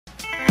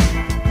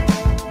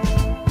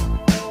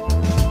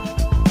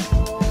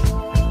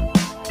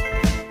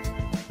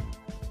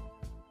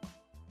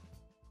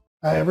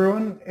Hi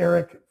everyone,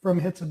 Eric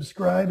from Hit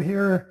Subscribe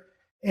here,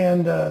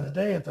 and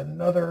today it's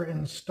another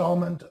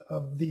installment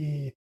of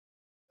the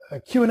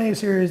Q&A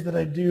series that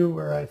I do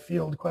where I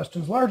field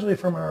questions largely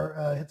from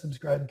our Hit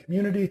Subscribe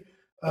community.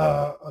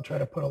 I'll try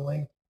to put a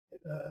link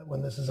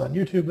when this is on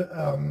YouTube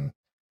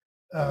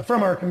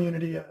from our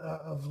community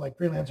of like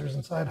freelancers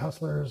and side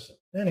hustlers.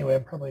 Anyway,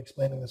 I'm probably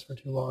explaining this for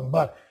too long,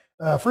 but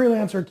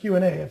freelancer Q&A,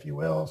 if you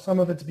will. Some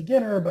of it's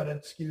beginner, but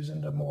it skews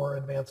into more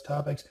advanced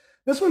topics.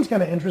 This one's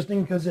kind of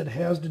interesting because it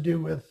has to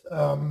do with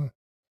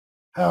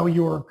how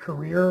your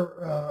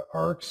career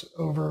arcs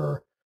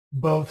over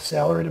both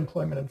salaried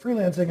employment and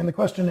freelancing. And the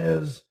question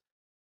is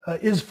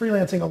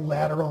freelancing a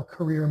lateral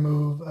career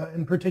move,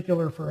 in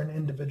particular for an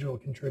individual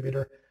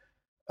contributor?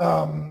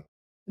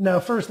 Now,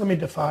 first, let me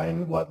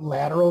define what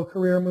lateral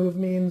career move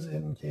means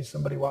in case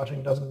somebody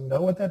watching doesn't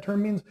know what that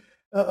term means.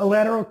 A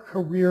lateral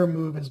career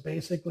move is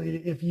basically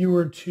if you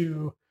were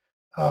to,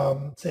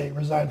 say,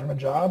 resign from a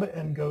job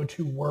and go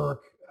to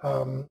work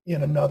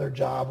in another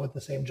job with the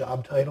same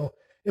job title.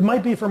 It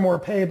might be for more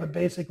pay, but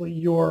basically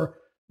you're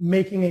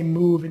making a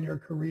move in your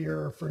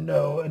career for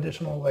no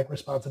additional like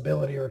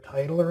responsibility or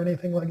title or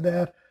anything like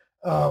that.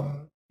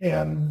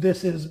 And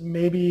this is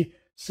maybe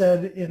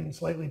said in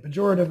slightly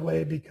pejorative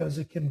way because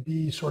it can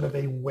be sort of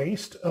a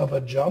waste of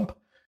a jump.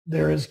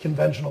 There is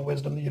conventional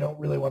wisdom that you don't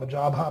really want to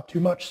job hop too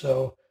much.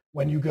 So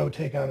when you go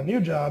take on a new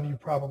job, you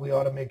probably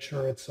ought to make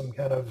sure it's some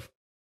kind of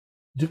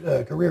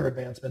career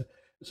advancement.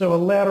 So a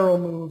lateral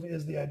move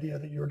is the idea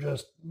that you're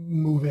just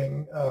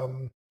moving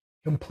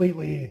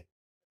completely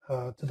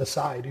to the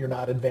side. You're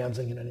not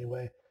advancing in any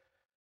way.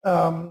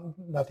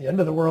 Not the end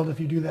of the world if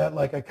you do that.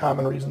 Like a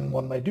common reason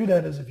one might do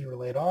that is if you were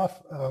laid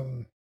off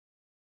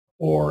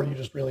or you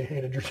just really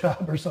hated your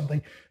job or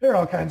something. There are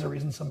all kinds of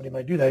reasons somebody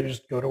might do that. You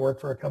just go to work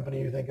for a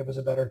company you think of as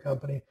a better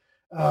company.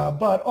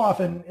 But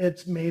often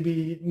it's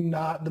maybe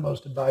not the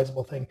most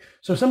advisable thing.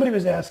 So somebody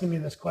was asking me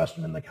this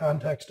question in the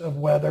context of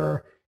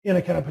whether, in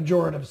a kind of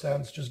pejorative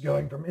sense, just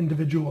going from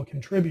individual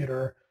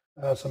contributor,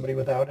 somebody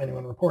without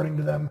anyone reporting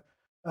to them,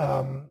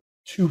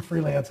 to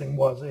freelancing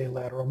was a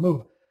lateral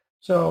move.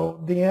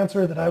 So the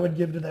answer that I would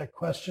give to that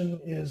question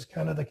is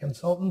kind of the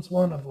consultant's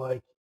one of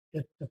like,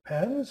 it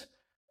depends.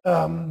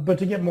 But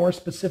to get more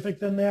specific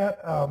than that,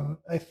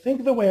 I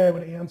think the way I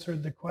would answer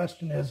the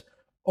question is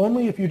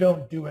only if you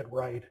don't do it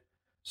right.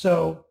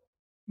 So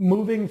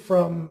moving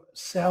from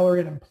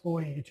salaried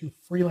employee to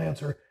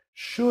freelancer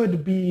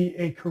should be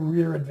a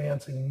career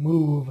advancing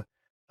move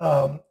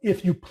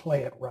if you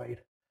play it right.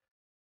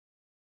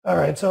 All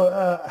right,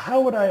 so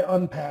how would I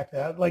unpack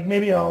that? Like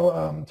maybe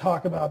I'll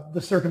talk about the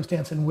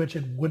circumstance in which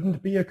it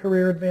wouldn't be a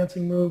career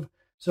advancing move.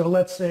 So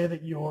let's say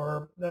that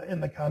you're,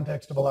 in the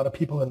context of a lot of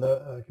people in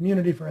the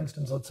community, for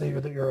instance, let's say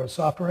that you're a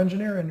software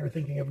engineer and you're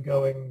thinking of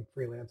going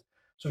freelance.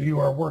 So you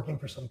are working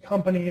for some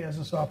company as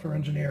a software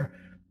engineer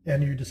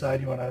and you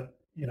decide you want to,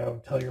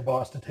 tell your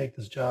boss to take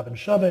this job and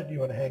shove it. You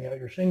want to hang out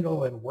your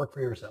shingle and work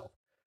for yourself.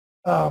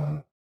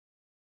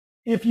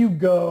 If you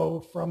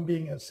go from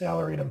being a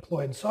salaried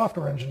employed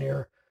software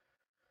engineer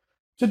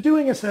to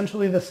doing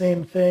essentially the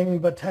same thing,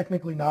 but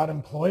technically not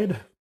employed,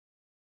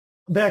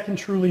 that can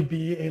truly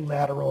be a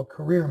lateral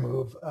career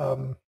move.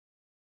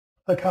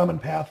 A common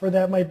path for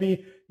that might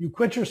be you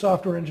quit your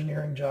software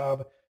engineering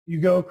job, you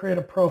go create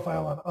a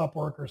profile on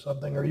Upwork or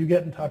something, or you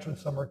get in touch with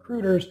some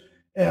recruiters,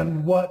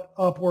 and what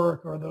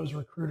Upwork or those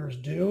recruiters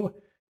do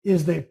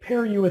is they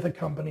pair you with a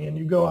company and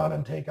you go out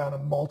and take on a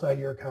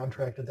multi-year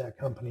contract at that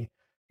company.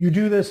 You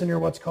do this and you're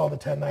what's called a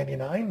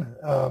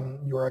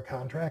 1099. You're a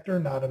contractor,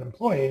 not an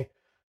employee.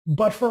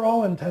 But for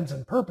all intents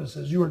and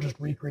purposes, you are just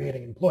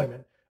recreating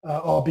employment,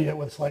 albeit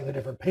with slightly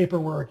different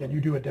paperwork, and you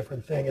do a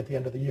different thing at the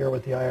end of the year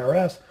with the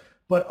IRS.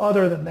 But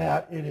other than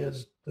that, it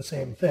is the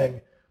same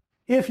thing.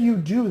 If you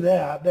do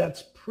that,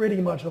 that's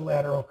pretty much a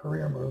lateral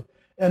career move.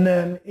 And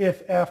then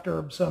if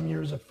after some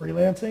years of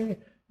freelancing,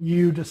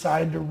 you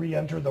decide to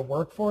re-enter the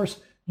workforce,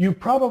 you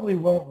probably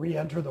won't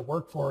re-enter the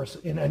workforce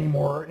in any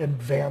more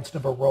advanced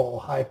of a role,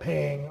 high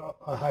paying,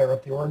 higher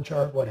up the org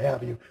chart, what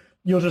have you.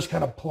 You'll just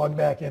kind of plug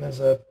back in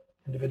as a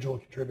individual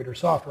contributor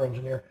software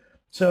engineer.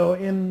 So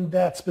in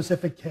that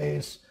specific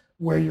case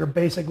where you're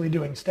basically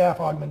doing staff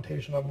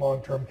augmentation on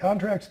long-term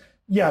contracts,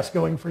 yes,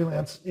 going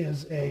freelance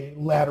is a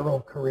lateral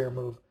career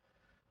move.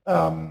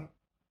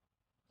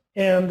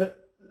 And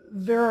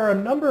there are a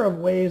number of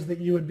ways that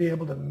you would be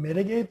able to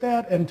mitigate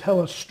that and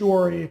tell a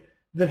story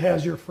that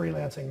has your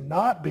freelancing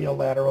not be a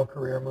lateral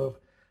career move.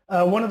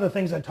 One of the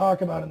things I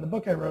talk about in the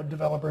book I wrote,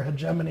 Developer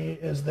Hegemony,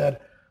 is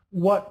that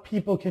what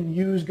people can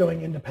use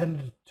going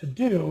independent to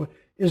do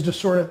is to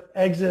sort of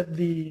exit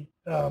the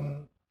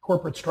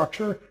corporate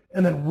structure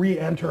and then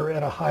re-enter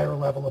at a higher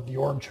level of the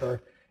org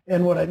chart.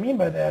 And what I mean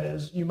by that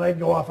is you might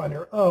go off on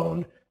your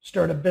own,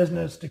 start a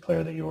business,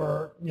 declare that you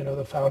are,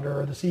 the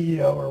founder or the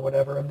CEO or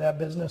whatever of that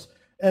business.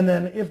 And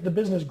then if the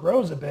business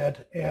grows a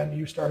bit and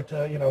you start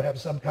to, have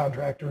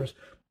subcontractors,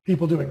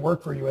 people doing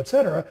work for you, et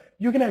cetera,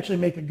 you can actually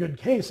make a good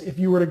case if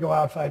you were to go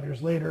out 5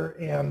 years later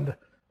and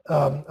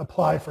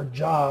apply for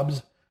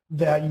jobs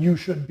that you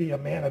should be a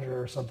manager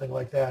or something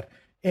like that.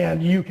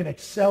 and you can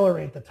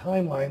accelerate the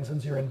timeline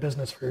since you're in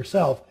business for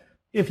yourself.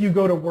 If you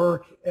go to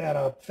work at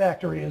a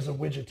factory as a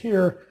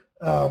widgeteer,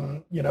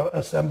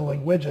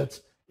 assembling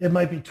widgets, it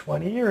might be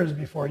 20 years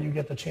before you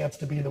get the chance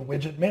to be the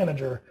widget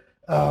manager,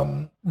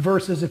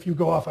 versus if you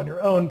go off on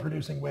your own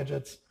producing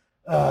widgets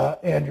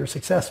and you're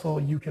successful,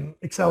 you can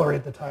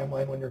accelerate the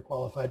timeline when you're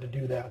qualified to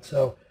do that.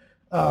 So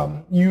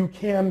you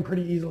can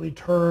pretty easily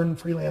turn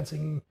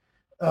freelancing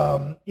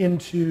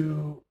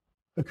into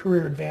a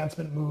career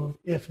advancement move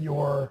if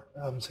you're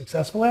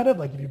successful at it,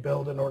 like if you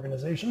build an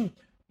organization,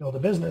 build a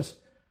business.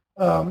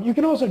 You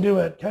can also do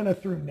it kind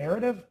of through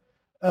narrative,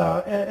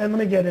 and let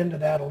me get into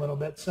that a little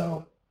bit.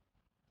 So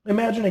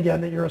imagine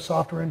again that you're a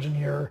software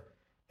engineer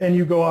and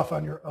you go off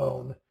on your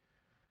own.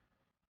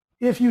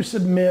 If you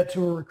submit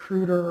to a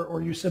recruiter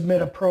or you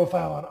submit a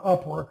profile on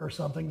Upwork or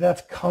something,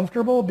 that's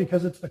comfortable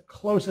because it's the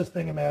closest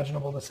thing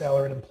imaginable to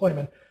salaried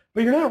employment,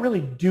 but you're not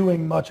really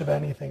doing much of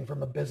anything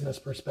from a business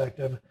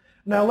perspective.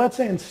 Now, let's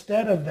say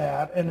instead of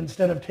that, and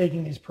instead of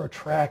taking these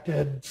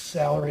protracted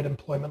salaried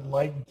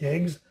employment-like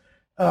gigs,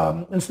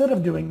 instead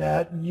of doing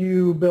that,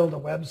 you build a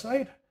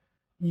website,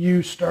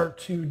 you start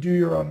to do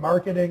your own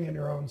marketing and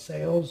your own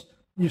sales,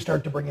 you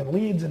start to bring in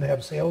leads and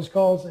have sales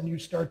calls, and you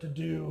start to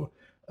do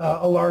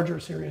a larger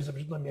series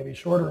of maybe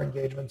shorter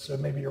engagements. So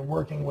maybe you're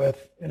working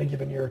with, in a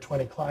given year,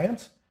 20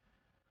 clients.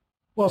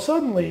 Well,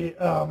 suddenly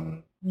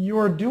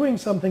you're doing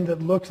something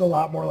that looks a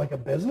lot more like a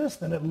business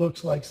than it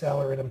looks like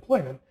salaried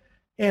employment.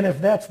 And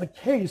if that's the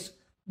case,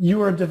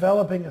 you are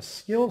developing a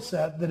skill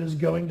set that is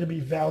going to be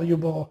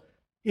valuable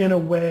in a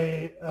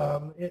way,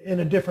 in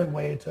a different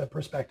way to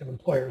prospective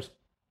employers.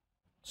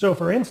 So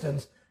for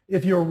instance,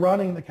 if you're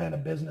running the kind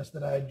of business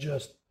that I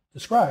just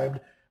described,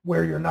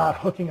 where you're not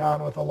hooking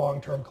on with a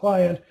long-term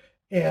client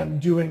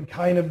and doing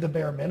kind of the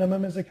bare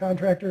minimum as a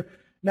contractor,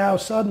 now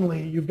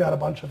suddenly you've got a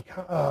bunch of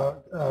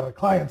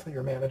clients that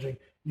you're managing.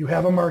 You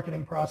have a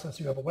marketing process,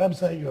 you have a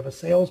website, you have a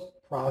sales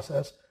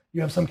process,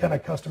 you have some kind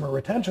of customer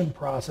retention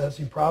process,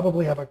 you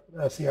probably have a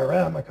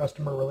CRM, a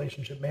customer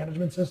relationship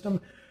management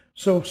system.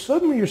 So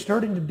suddenly you're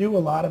starting to do a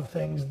lot of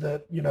things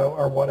that,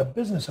 are what a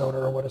business owner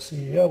or what a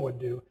CEO would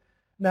do.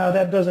 Now,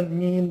 that doesn't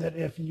mean that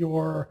if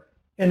you're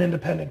an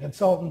independent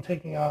consultant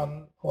taking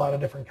on a lot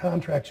of different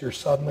contracts, you're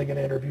suddenly going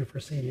to interview for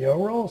CEO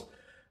roles.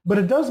 But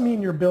it does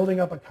mean you're building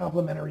up a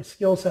complementary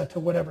skill set to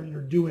whatever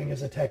you're doing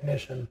as a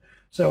technician.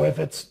 So if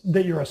it's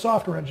that you're a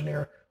software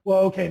engineer, well,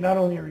 okay, not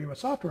only are you a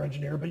software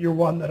engineer, but you're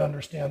one that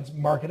understands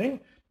marketing,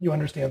 you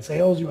understand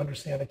sales, you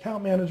understand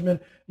account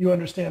management, you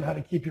understand how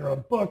to keep your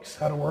own books,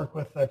 how to work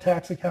with a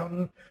tax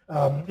accountant.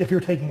 If you're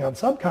taking on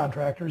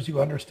subcontractors, you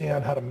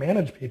understand how to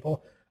manage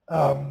people.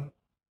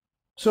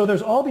 So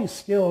there's all these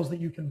skills that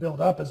you can build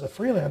up as a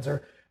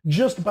freelancer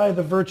just by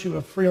the virtue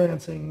of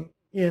freelancing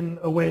in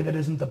a way that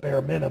isn't the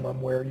bare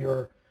minimum where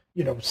you're,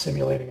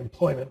 simulating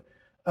employment.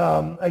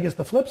 I guess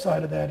the flip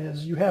side of that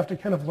is you have to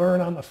kind of learn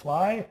on the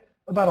fly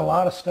about a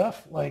lot of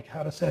stuff, like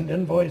how to send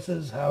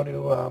invoices, how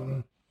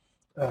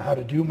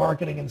to do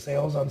marketing and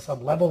sales on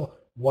some level,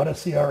 what a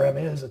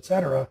CRM is,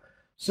 etc.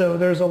 So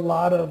there's a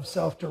lot of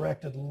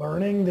self-directed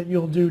learning that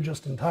you'll do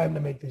just in time to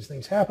make these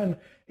things happen.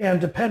 And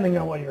depending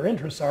on what your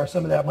interests are,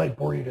 some of that might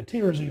bore you to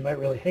tears, or you might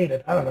really hate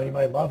it. I don't know, you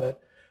might love it.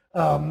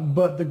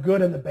 But the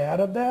good and the bad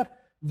of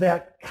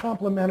that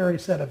complementary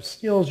set of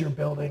skills you're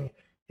building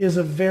is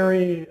a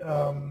very,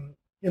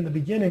 in the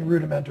beginning,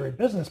 rudimentary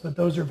business, but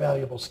those are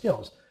valuable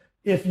skills.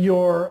 If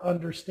you're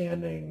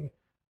understanding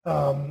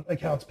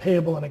accounts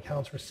payable and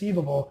accounts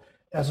receivable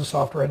as a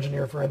software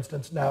engineer, for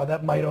instance, now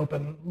that might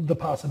open the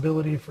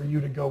possibility for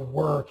you to go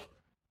work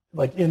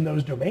like in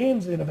those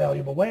domains in a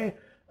valuable way,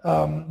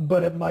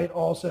 but it might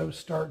also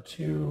start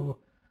to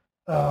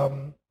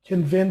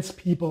convince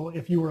people,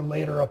 if you were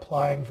later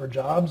applying for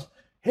jobs,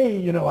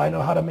 hey, I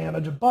know how to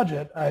manage a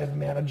budget, I've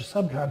managed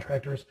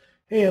subcontractors,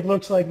 hey, it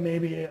looks like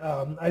maybe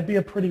I'd be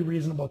a pretty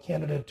reasonable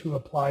candidate to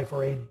apply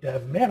for a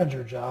dev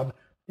manager job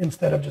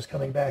instead of just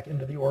coming back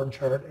into the org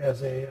chart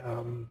as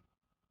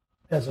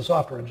a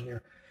software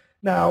engineer.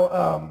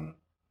 Now,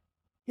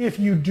 if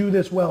you do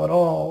this well at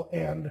all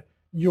and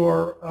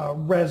your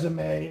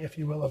resume, if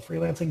you will, of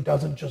freelancing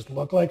doesn't just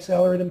look like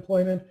salaried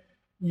employment,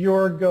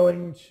 you're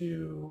going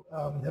to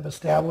have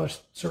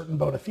established certain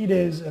bona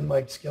fides and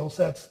like skill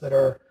sets that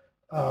are,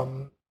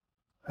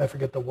 I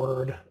forget the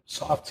word,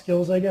 soft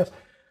skills, I guess.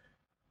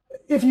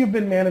 If you've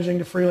been managing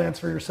to freelance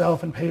for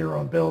yourself and pay your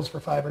own bills for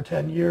 5 or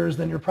 10 years,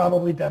 then you're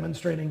probably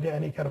demonstrating to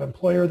any kind of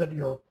employer that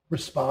you're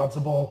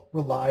responsible,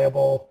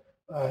 reliable,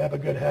 have a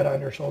good head on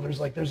your shoulders.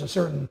 Like there's a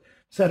certain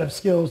set of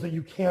skills that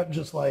you can't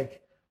just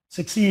like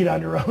succeed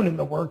on your own in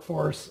the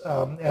workforce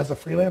as a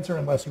freelancer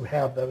unless you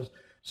have those.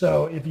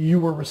 So if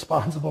you were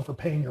responsible for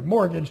paying your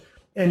mortgage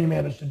and you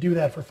managed to do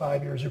that for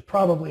 5 years, you're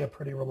probably a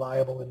pretty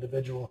reliable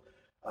individual.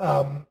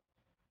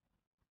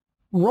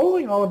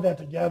 Rolling all of that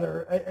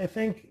together, I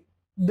think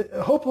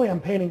hopefully I'm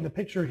painting the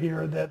picture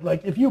here that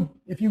like if you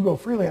go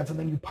freelance and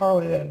then you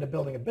parlay that into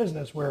building a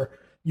business where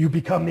you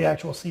become the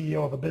actual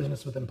CEO of a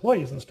business with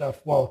employees and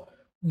stuff, well,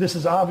 this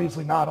is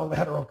obviously not a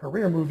lateral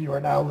career move. You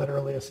are now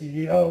literally a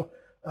CEO.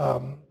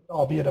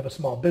 albeit of a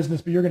small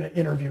business, but you're going to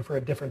interview for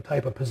a different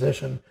type of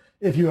position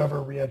if you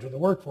ever re-enter the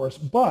workforce.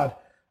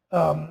 But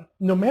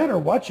no matter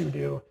what you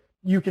do,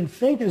 you can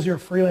think as you're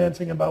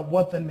freelancing about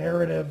what the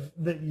narrative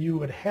that you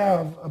would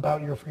have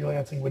about your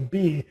freelancing would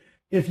be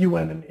if you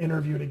went and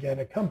interviewed again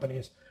at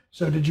companies.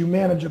 So did you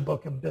manage a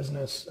book of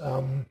business?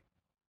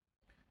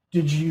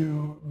 Did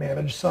you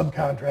manage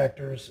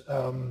subcontractors?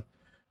 And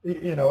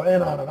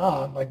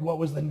on. Like, what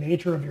was the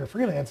nature of your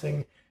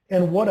freelancing?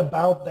 And what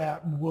about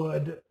that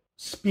would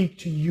speak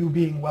to you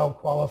being well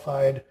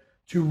qualified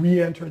to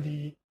re-enter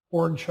the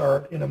org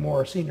chart in a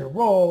more senior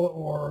role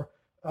or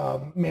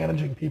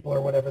managing people or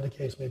whatever the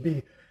case may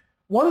be.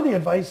 One of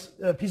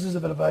the pieces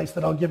of advice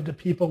that I'll give to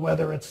people,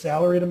 whether it's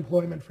salaried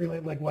employment,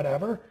 freelance, like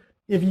whatever,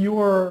 if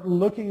you're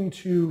looking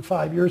to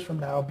 5 years from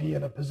now be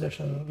in a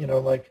position,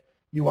 like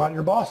you want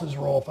your boss's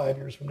role 5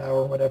 years from now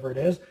or whatever it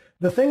is,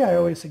 the thing I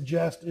always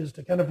suggest is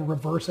to kind of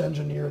reverse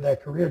engineer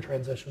that career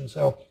transition.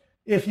 So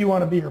if you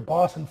want to be your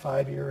boss in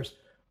 5 years,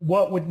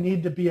 what would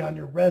need to be on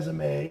your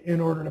resume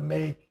in order to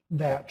make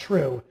that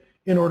true?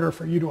 In order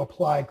for you to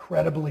apply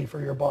credibly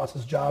for your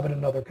boss's job at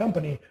another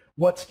company,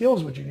 what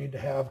skills would you need to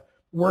have?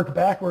 Work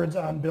backwards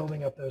on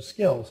building up those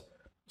skills.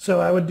 So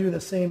I would do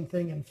the same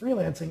thing in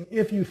freelancing.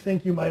 If you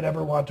think you might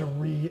ever want to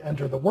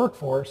re-enter the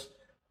workforce,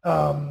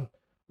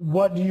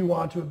 what do you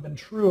want to have been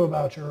true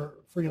about your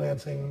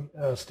freelancing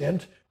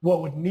stint?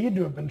 What would need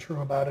to have been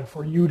true about it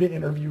for you to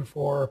interview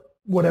for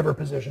whatever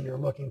position you're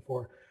looking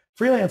for?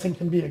 Freelancing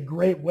can be a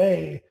great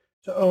way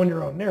to own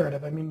your own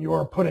narrative. I mean,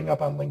 you're putting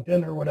up on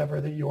LinkedIn or whatever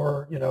that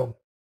you're,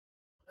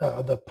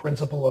 the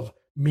principle of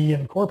me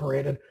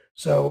incorporated.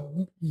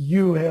 So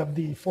you have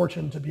the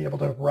fortune to be able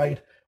to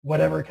write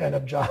whatever kind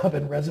of job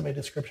and resume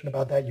description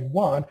about that you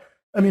want.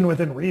 I mean,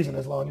 within reason,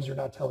 as long as you're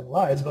not telling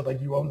lies, but like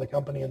you own the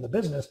company and the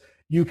business,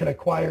 you can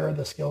acquire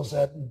the skill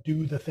set and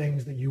do the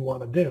things that you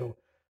want to do.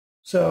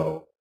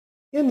 So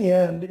in the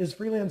end, is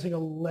freelancing a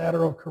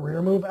lateral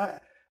career move?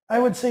 I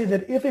would say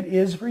that if it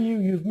is for you,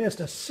 you've missed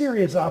a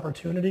serious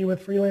opportunity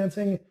with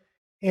freelancing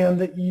and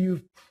that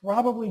you've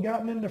probably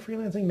gotten into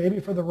freelancing maybe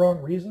for the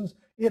wrong reasons.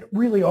 It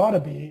really ought to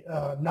be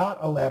not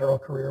a lateral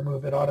career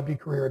move. It ought to be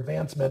career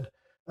advancement,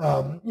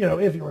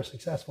 if you were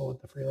successful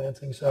with the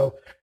freelancing. So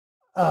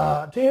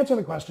to answer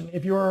the question,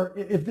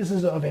 if this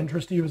is of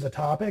interest to you as a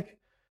topic,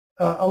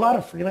 a lot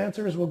of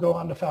freelancers will go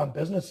on to found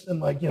business.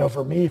 And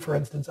for me, for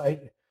instance,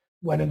 I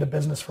went into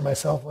business for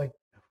myself like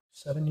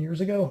 7 years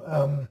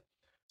ago.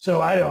 So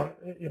I don't,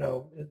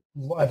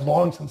 I've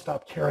long since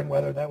stopped caring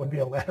whether that would be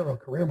a lateral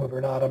career move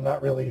or not. I'm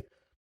not really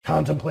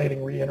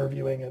contemplating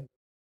re-interviewing at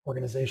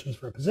organizations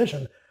for a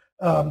position.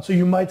 So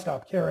you might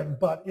stop caring,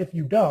 but if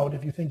you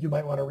think you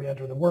might want to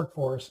re-enter the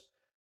workforce,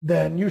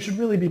 then you should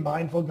really be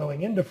mindful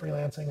going into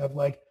freelancing of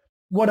like,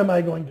 what am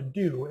I going to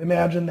do?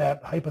 Imagine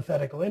that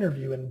hypothetical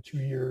interview in 2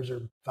 years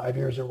or 5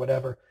 years or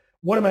whatever.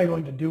 What am I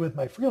going to do with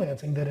my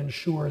freelancing that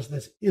ensures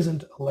this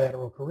isn't a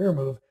lateral career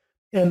move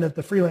and that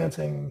the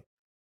freelancing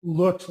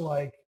looks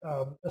like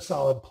a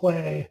solid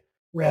play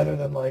rather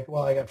than like,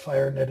 well, I got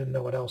fired and I didn't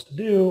know what else to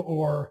do,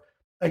 or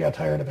I got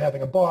tired of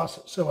having a boss,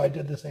 so I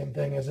did the same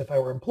thing as if I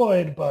were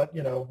employed, but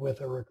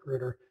with a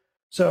recruiter.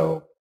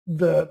 So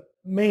the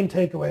main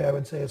takeaway I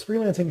would say is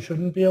freelancing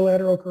shouldn't be a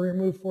lateral career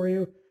move for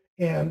you,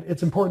 and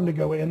it's important to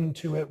go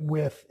into it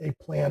with a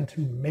plan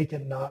to make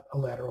it not a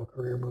lateral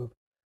career move.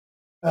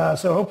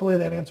 So hopefully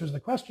that answers the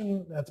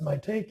question. That's my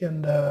take,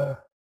 and I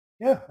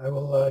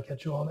will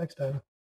catch you all next time.